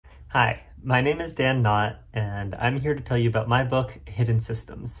Hi, my name is Dan Nott, and I'm here to tell you about my book, Hidden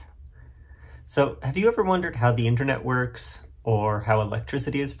Systems. So, have you ever wondered how the internet works, or how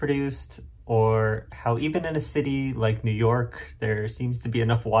electricity is produced, or how even in a city like New York, there seems to be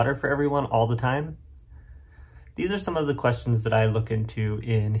enough water for everyone all the time? These are some of the questions that I look into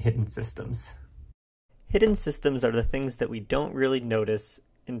in Hidden Systems. Hidden systems are the things that we don't really notice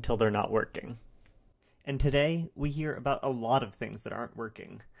until they're not working. And today, we hear about a lot of things that aren't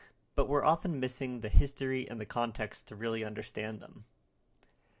working, but we're often missing the history and the context to really understand them.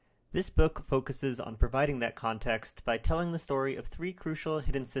 This book focuses on providing that context by telling the story of three crucial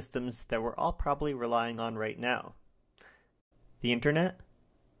hidden systems that we're all probably relying on right now: the internet,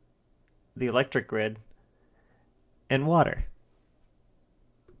 the electric grid, and water.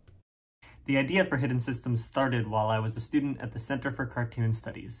 The idea for Hidden Systems started while I was a student at the Center for Cartoon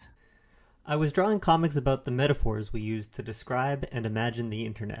Studies. I was drawing comics about the metaphors we use to describe and imagine the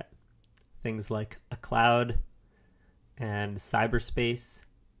internet. Things like a cloud, and cyberspace,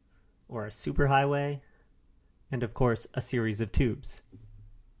 or a superhighway, and of course, a series of tubes.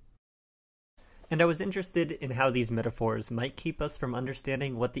 And I was interested in how these metaphors might keep us from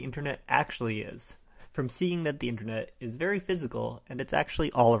understanding what the internet actually is, from seeing that the internet is very physical and it's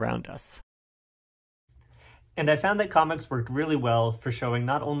actually all around us. And I found that comics worked really well for showing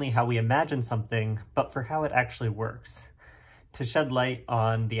not only how we imagine something, but for how it actually works, to shed light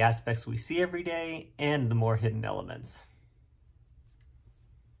on the aspects we see every day and the more hidden elements.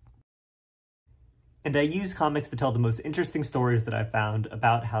 And I use comics to tell the most interesting stories that I've found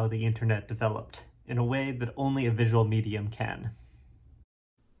about how the internet developed, in a way that only a visual medium can.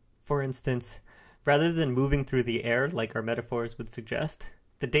 For instance, rather than moving through the air like our metaphors would suggest,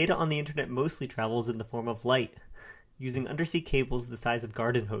 the data on the internet mostly travels in the form of light, using undersea cables the size of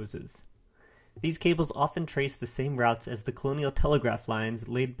garden hoses. These cables often trace the same routes as the colonial telegraph lines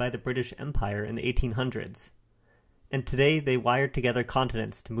laid by the British Empire in the 1800s. And today they wire together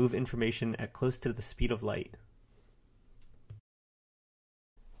continents to move information at close to the speed of light.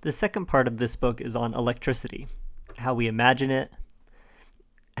 The second part of this book is on electricity, how we imagine it,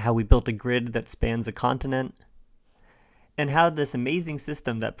 how we built a grid that spans a continent, and how this amazing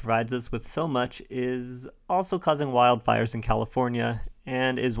system that provides us with so much is also causing wildfires in California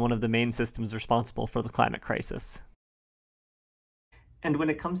and is one of the main systems responsible for the climate crisis. And when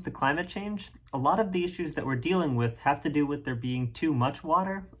it comes to climate change, a lot of the issues that we're dealing with have to do with there being too much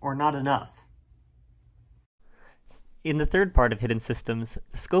water or not enough. In the third part of Hidden Systems,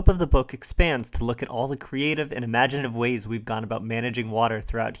 the scope of the book expands to look at all the creative and imaginative ways we've gone about managing water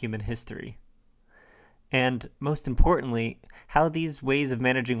throughout human history. And, most importantly, how these ways of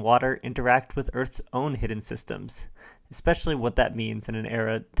managing water interact with Earth's own hidden systems, especially what that means in an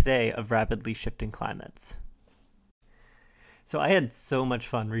era today of rapidly shifting climates. So I had so much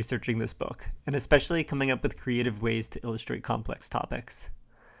fun researching this book, and especially coming up with creative ways to illustrate complex topics.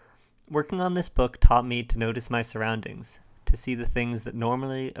 Working on this book taught me to notice my surroundings, to see the things that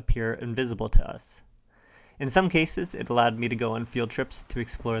normally appear invisible to us. In some cases, it allowed me to go on field trips to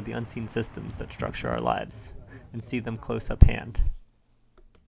explore the unseen systems that structure our lives, and see them close up hand.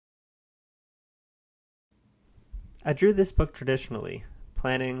 I drew this book traditionally,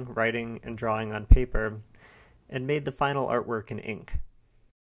 planning, writing, and drawing on paper, and made the final artwork in ink.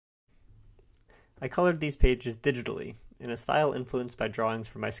 I colored these pages digitally, in a style influenced by drawings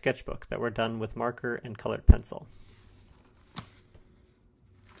from my sketchbook that were done with marker and colored pencil.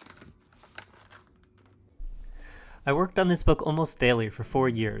 I worked on this book almost daily for 4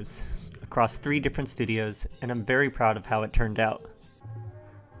 years, across 3 different studios, and I'm very proud of how it turned out.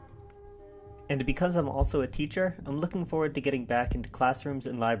 And because I'm also a teacher, I'm looking forward to getting back into classrooms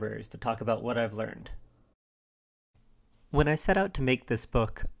and libraries to talk about what I've learned. When I set out to make this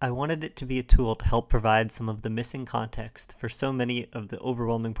book, I wanted it to be a tool to help provide some of the missing context for so many of the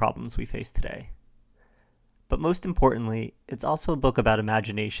overwhelming problems we face today. But most importantly, it's also a book about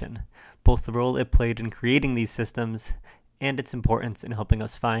imagination, both the role it played in creating these systems and its importance in helping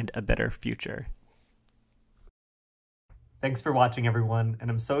us find a better future. Thanks for watching, everyone, and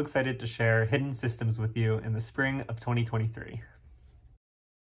I'm so excited to share Hidden Systems with you in the spring of 2023.